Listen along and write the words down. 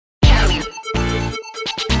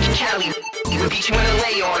Cali. The beach you wanna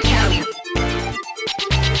lay on, Cali.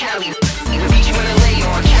 Cali. The beach you wanna lay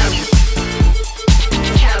on, Cali.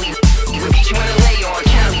 Cali. The beach you wanna lay on,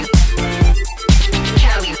 Cali.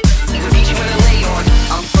 Cali. The beach you wanna lay on.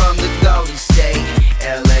 I'm from the Golden State,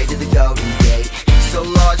 LA to the Golden Gate. So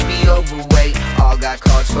large, be overweight, all got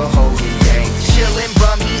cards for holding day. Chillin',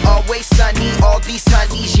 bummy, always sunny, all these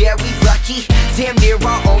honeys, yeah, we lucky. Damn near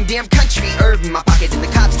our own damn country, herb in my pocket and the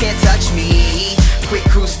cops can't touch me. Quick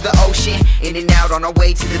cruise to the ocean, in and out on our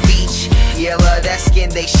way to the beach. Yeah, love that skin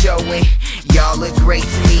they showin', y'all look great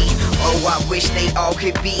to me. Oh, I wish they all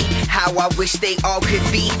could be, how I wish they all could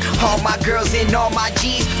be. All my girls and all my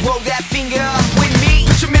G's, roll that finger up with me.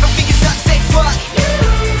 Put your middle fingers up, say fuck you.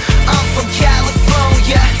 I'm from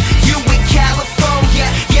California, you in California,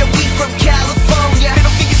 yeah, we from California.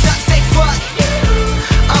 Middle fingers up, say fuck you.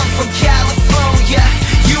 I'm from California,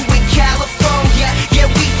 you in California, yeah,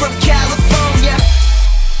 we from California.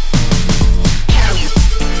 Cali.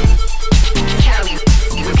 Cali.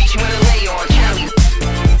 The beach you wanna lay on, Cali.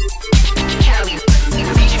 Cali.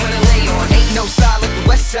 The beach you wanna lay on. Ain't no side like the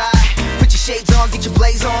west side. Put your shades on, get your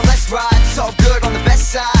blaze on, let's ride. It's all good on the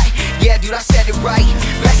best side. Yeah, dude, I said it right,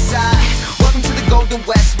 best side. Welcome to the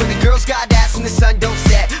Goldenwest, where the girls got ass and the sun don't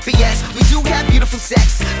set. But yes, we do have beautiful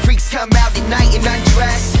sex. Freaks come out at night and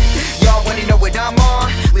undress. Y'all wanna know what I'm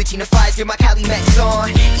on? Latina fires, get my Cali Mex on.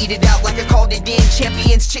 Eat it out like I called it in.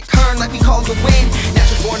 Champions, chick turn like we called the win.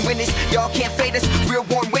 Natural born winners, y'all can't fade us. Real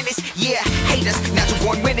born winners, yeah, hate us. Natural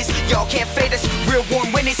born winners, y'all can't fade us. Real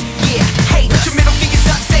born winners, yeah, hate us. Put your middle fingers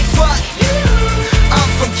up, say fuck you. I'm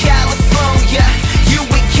from California, you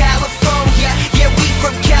in California, yeah, we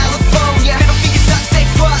from California. Middle fingers up, say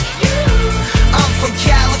fuck you. I'm from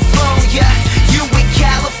California, you in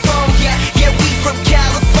California, yeah, we from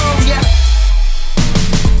California.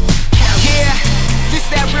 Yeah, this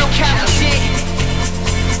that real Cali shit.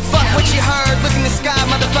 Fuck what you heard, look in the sky,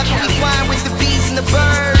 motherfucker, we flying with the bees and the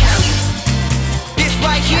birds. This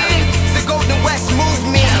right here is the Goldenwest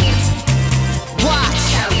movement. Watch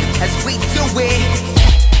as we do it.